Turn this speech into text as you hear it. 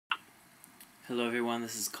Hello everyone,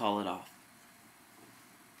 this is Call It Off.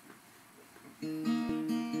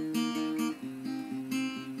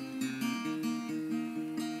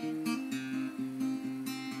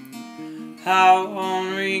 I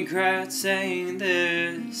won't regret saying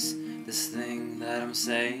this thing that I'm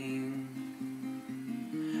saying.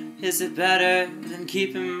 Is it better than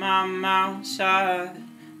keeping my mouth shut?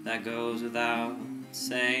 That goes without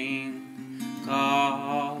saying.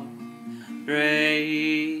 Call,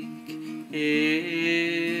 break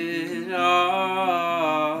it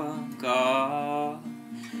off. Call,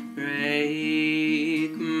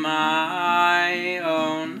 break my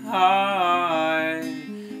own heart.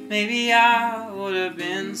 Maybe I would have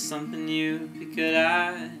been something you could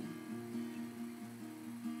I.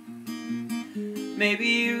 Maybe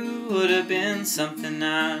you would have been something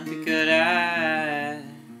I could I.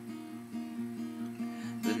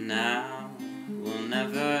 But now we'll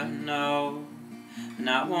never know, and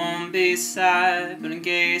I won't be sad, but in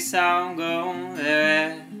case I'll go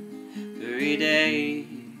there every day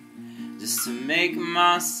just to make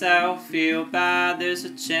myself feel bad. There's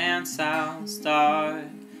a chance I'll start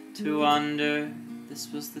to wonder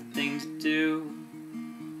this was the thing to do.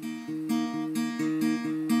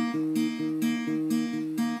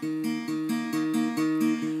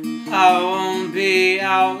 I won't be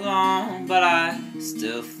out long, but I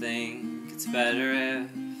still think it's better if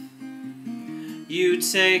you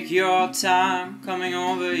take your time coming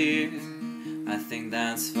over here. I think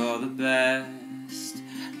that's for the best.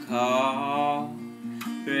 Call,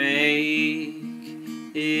 break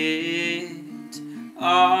it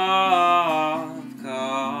off.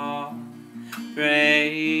 Call,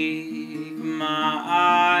 break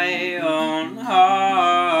my own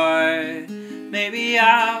heart. Maybe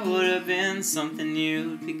I would have been something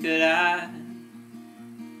you'd be good at.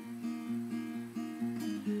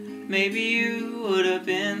 Maybe you would have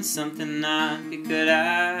been something I'd be good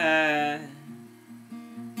at.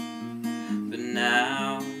 But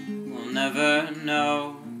now we'll never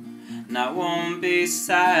know, and I won't be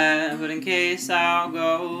sad, but in case I'll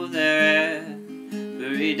go there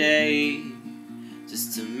every day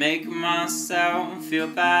just to make myself feel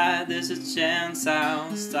bad. There's a chance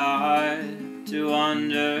I'll start to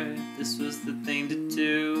wonder if this was the thing to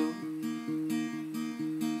do.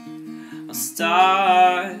 I'll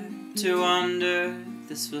start to wonder if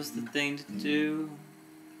this was the thing to do.